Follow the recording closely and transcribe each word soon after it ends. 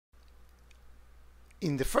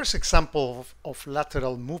In the first example of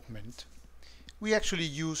lateral movement, we actually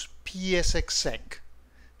use svchost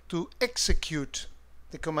to execute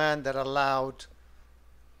the command that allowed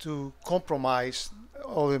to compromise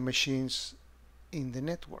other machines in the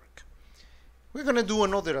network. We're going to do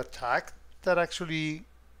another attack that actually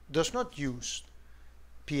does not use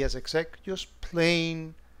svchost, just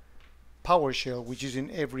plain PowerShell, which is in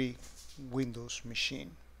every Windows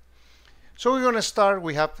machine. So we're going to start.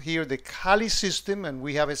 We have here the Kali system, and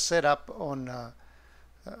we have it set up on,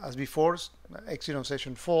 as before, exit on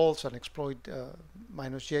session false and exploit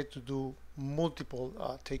 -j to do multiple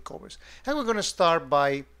takeovers. And we're going to start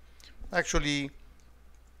by actually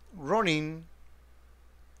running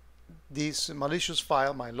this malicious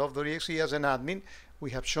file, mylove.exe, as an admin.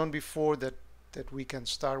 We have shown before that we can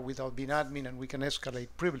start without being admin, and we can escalate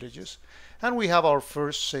privileges. And we have our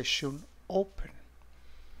first session open.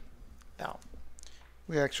 Now,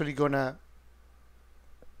 we're actually going to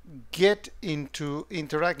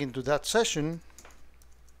interact into that session.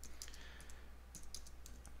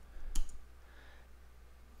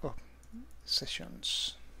 Oh,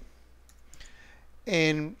 sessions.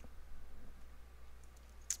 And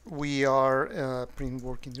we are print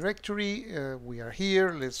working directory. We are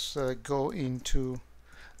here. Let's go into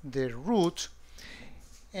the root.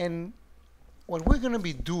 And what we're going to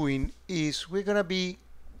be doing is we're going to be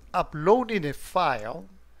uploading a file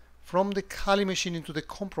from the Kali machine into the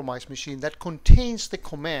compromised machine that contains the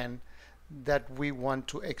command that we want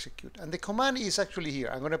to execute. And the command is actually here.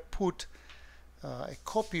 I'm going to put a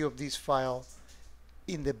copy of this file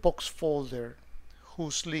in the box folder,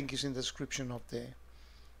 whose link is in the description of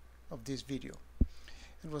this video.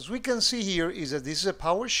 And what we can see here is that this is a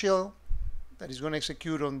PowerShell that is going to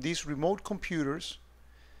execute on these remote computers,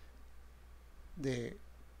 the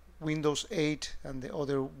Windows 8 and the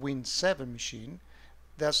other Win 7 machine.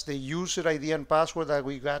 That's the user ID and password that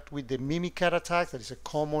we got with the Mimikat attack. That is a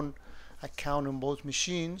common account on both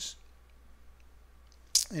machines.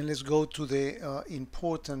 And let's go to the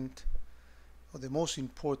the most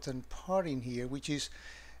important part in here, which is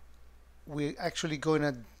we're actually going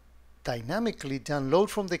to dynamically download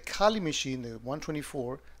from the Kali machine, the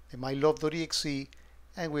 124, the mylove.exe,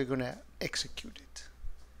 and we're going to execute it.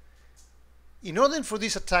 In order for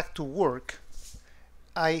this attack to work,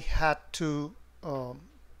 I had to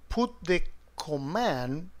put the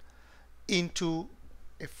command into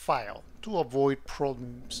a file to avoid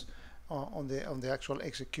problems on the actual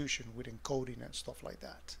execution with encoding and stuff like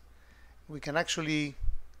that. We can actually,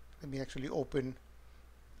 let me actually open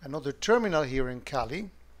another terminal here in Kali,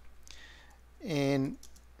 and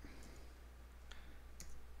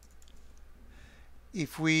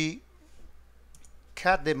if we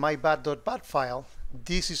cat the mybat.bat file,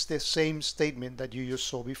 this is the same statement that you just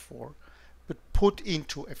saw before, but put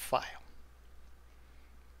into a file.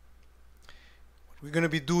 What we're going to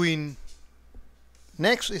be doing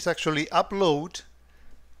next is actually upload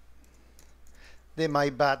the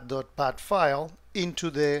mybat.bat file into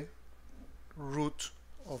the root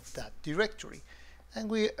of that directory. And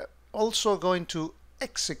we're also going to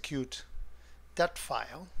execute that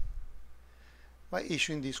file by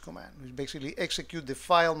issuing this command. We basically execute the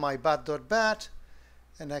file mybat.bat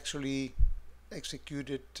and actually execute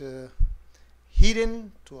it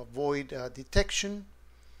hidden to avoid detection.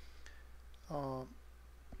 So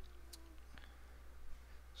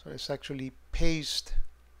let's actually paste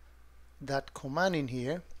that command in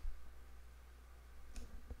here.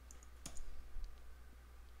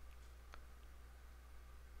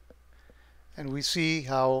 And we see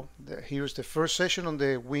how here's the first session on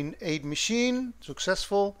the Win 8 machine,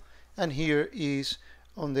 successful, and here is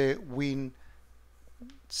on the Win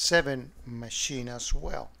 7 machine as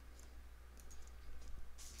well.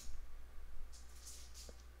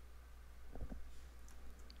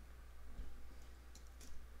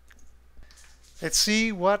 Let's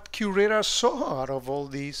see what QRadar saw out of all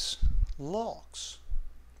these logs.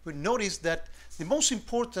 We notice that the most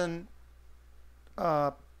important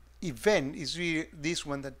event is really this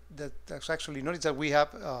one that's actually notice that we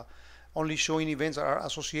have only showing events that are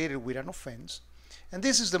associated with an offense, and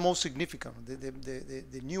this is the most significant,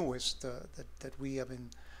 the newest that we have been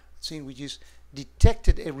seeing, which is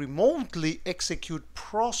detected a remotely execute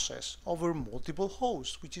process over multiple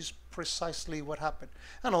hosts, which is precisely what happened.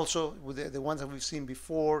 And also with the ones that we've seen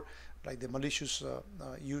before, like the malicious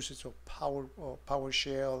usage of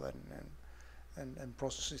PowerShell and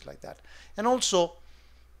processes like that. And also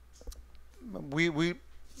we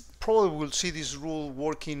probably will see this rule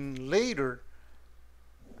working later.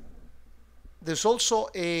 There's also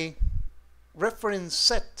a reference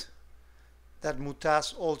set that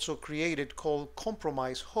Mutaz also created called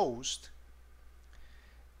compromise host,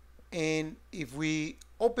 and if we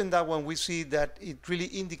open that one, we see that it really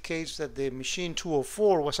indicates that the machine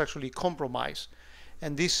 204 was actually compromised.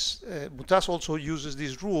 And this Mutas also uses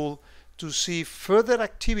this rule to see further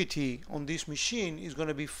activity on this machine is going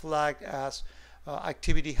to be flagged as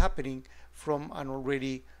activity happening from an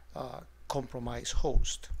already compromised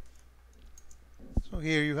host. So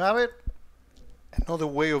here you have it. Another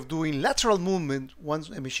way of doing lateral movement once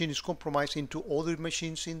a machine is compromised into other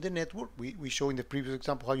machines in the network. We show in the previous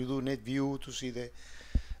example how you do net view to see the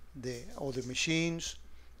other machines,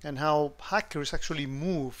 and how hackers actually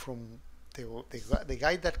move from the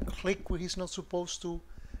guy that clicked where he's not supposed to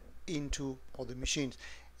into other machines.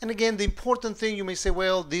 And again, the important thing, you may say,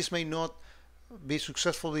 well, this may not be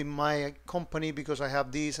successful in my company because I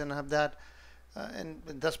have this and I have that. And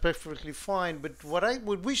that's perfectly fine, but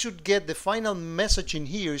what we should get, the final message in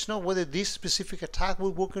here is not whether this specific attack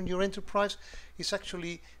will work on your enterprise. It's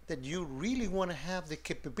actually that you really want to have the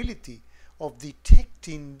capability of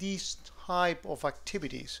detecting these type of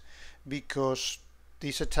activities, because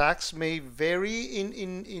these attacks may vary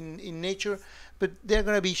in nature, but they're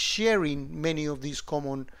going to be sharing many of these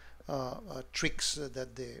common tricks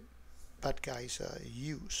that the bad guys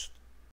used.